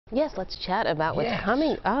Yes, let's chat about what's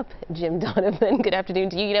coming up, Jim Donovan. Good afternoon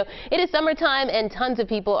to you. You know, it is summertime and tons of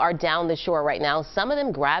people are down the shore right now. Some of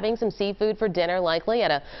them grabbing some seafood for dinner, likely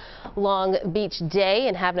at a long beach day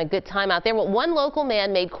and having a good time out there. Well, one local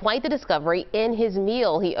man made quite the discovery in his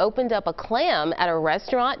meal. He opened up a clam at a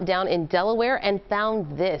restaurant down in Delaware and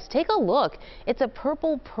found this. Take a look. It's a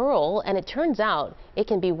purple pearl, and it turns out it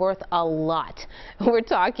can be worth a lot. We're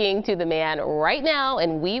talking to the man right now,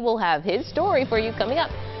 and we will have his story for you coming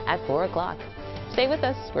up at 4 o'clock. Stay with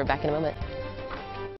us. We're back in a moment.